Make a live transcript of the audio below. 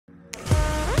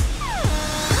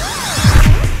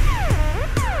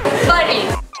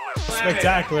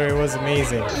spectacular. It was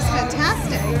amazing. It was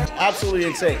fantastic. Absolutely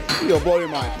insane. You'll blow your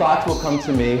mind. Thoughts will come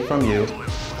to me from you.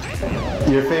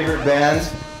 Your favorite band?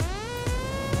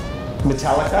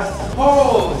 Metallica?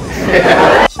 Oh!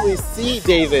 I actually see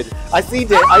David. I see you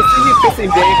kissing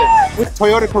David with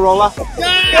Toyota Corolla.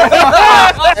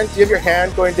 And do you have your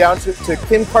hand going down to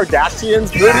Kim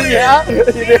Kardashian's booty? Yeah?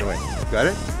 Got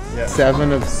it? Yeah.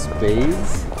 7 of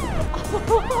spades.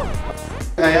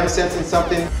 I am sensing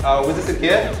something. Was this a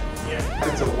gift? Yeah.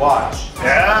 It's a watch.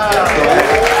 Yeah.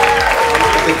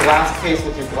 It's a glass case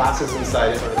with your glasses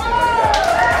inside it or something like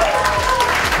that.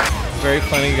 Very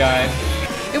funny guy.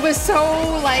 It was so,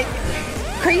 like,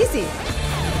 crazy.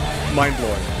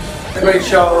 Mind-blowing. Great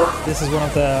show. This is one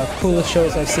of the coolest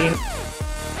shows I've seen.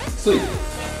 Sleep.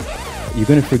 You're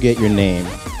gonna forget your name.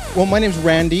 Well, my name's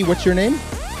Randy. What's your name?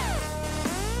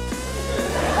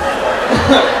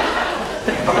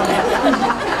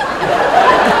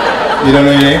 You don't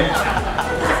know your name?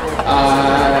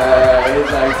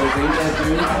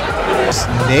 Just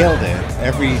nailed it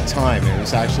every time. It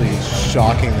was actually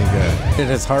shockingly good. It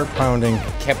is heart-pounding.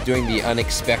 Kept doing the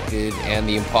unexpected and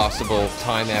the impossible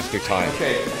time after time.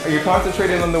 Okay, are you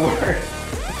concentrating on the word?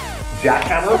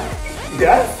 Jackhammer?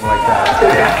 Yes? Like that.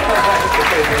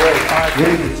 What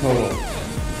is the total?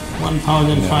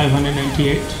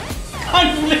 1,598.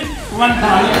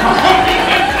 1,500.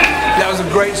 That was a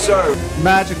great show.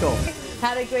 Magical.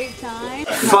 Had a great time.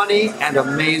 Funny and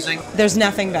amazing. There's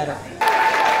nothing better.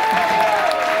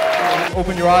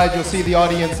 Open your eyes, you'll see the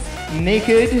audience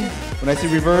naked. When I say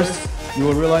reverse, you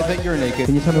will realize that you're naked.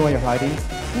 Can you tell me why you're hiding?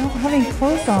 No, having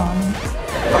clothes on.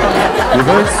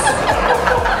 Reverse.